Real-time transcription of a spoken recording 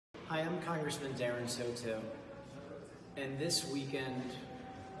Hi, I'm Congressman Darren Soto, and this weekend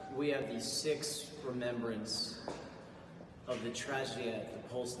we have the 6th remembrance of the tragedy at the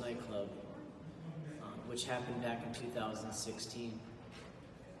Pulse nightclub, which happened back in 2016.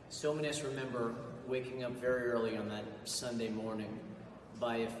 So many of us remember waking up very early on that Sunday morning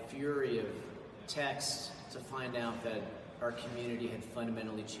by a fury of texts to find out that our community had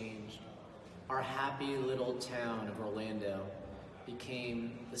fundamentally changed. Our happy little town of Orlando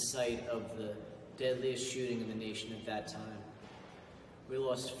became the site of the deadliest shooting in the nation at that time. We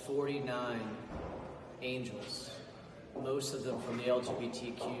lost 49 angels, most of them from the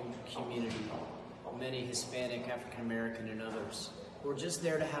LGBTQ community, many Hispanic, African American, and others, who were just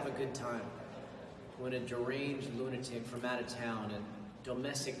there to have a good time when a deranged lunatic from out of town and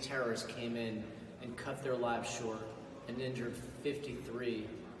domestic terrorists came in and cut their lives short and injured 53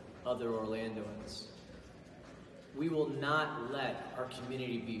 other Orlandoans. We will not let our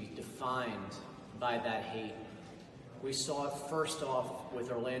community be defined by that hate. We saw it first off with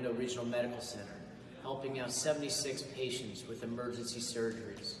Orlando Regional Medical Center, helping out 76 patients with emergency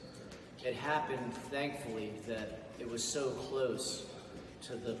surgeries. It happened, thankfully, that it was so close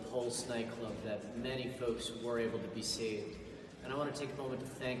to the Pulse nightclub that many folks were able to be saved. And I want to take a moment to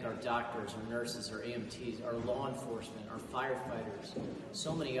thank our doctors, our nurses, our EMTs, our law enforcement, our firefighters,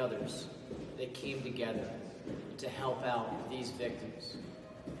 so many others that came together to help out these victims.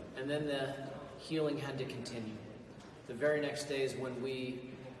 And then the healing had to continue. The very next day is when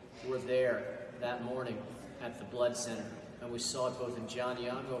we were there that morning at the Blood Center, and we saw it both in John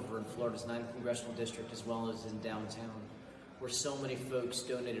Young over in Florida's 9th Congressional District as well as in downtown, where so many folks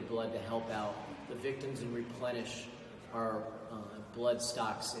donated blood to help out the victims and replenish our blood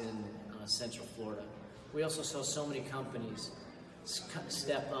stocks in Central Florida. We also saw so many companies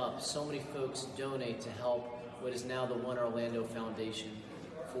step up, so many folks donate to help what is now the One Orlando Foundation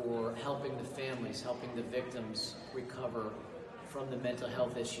for helping the families, helping the victims recover from the mental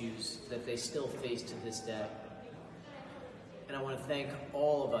health issues that they still face to this day. And I want to thank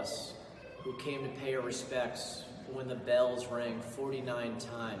all of us who came to pay our respects when the bells rang 49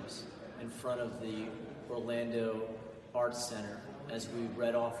 times in front of the Orlando Arts Center as we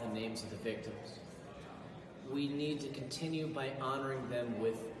read off the names of the victims. We need to continue by honoring them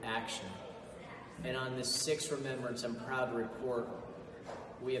with action. And on this 6th remembrance, I'm proud to report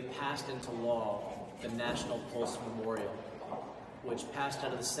we have passed into law the National Pulse Memorial, which passed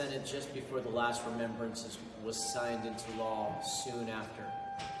out of the Senate just before the last remembrance was signed into law soon after,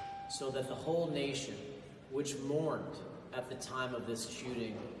 so that the whole nation, which mourned at the time of this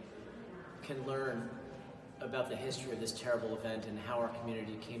shooting, can learn about the history of this terrible event and how our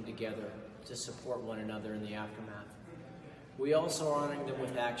community came together to support one another in the aftermath. We also are honoring them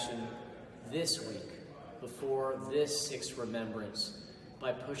with action this week, before this 6th remembrance,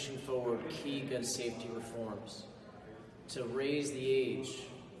 by pushing forward key gun safety reforms to raise the age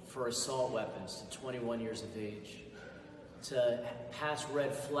for assault weapons to 21 years of age, to pass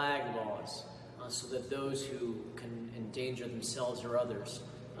red flag laws so that those who can endanger themselves or others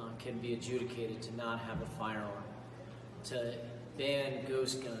can be adjudicated to not have a firearm, to ban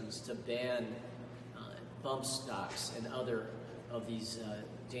ghost guns, to ban bump stocks and other of these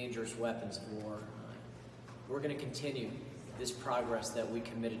dangerous weapons of war. We're going to continue this progress that we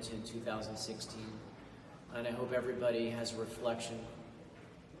committed to in 2016, and I hope everybody has a reflection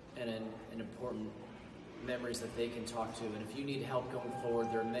and an important memories that they can talk to. And if you need help going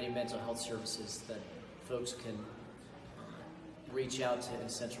forward, there are many mental health services that folks can reach out to in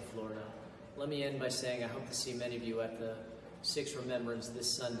Central Florida. Let me end by saying I hope to see many of you at the 6th remembrance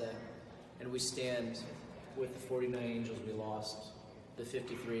this Sunday, and we stand with the 49 angels we lost, the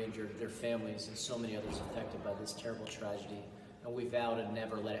 53 injured, their families, and so many others affected by this terrible tragedy, and we vow to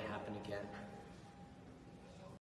never let it happen again.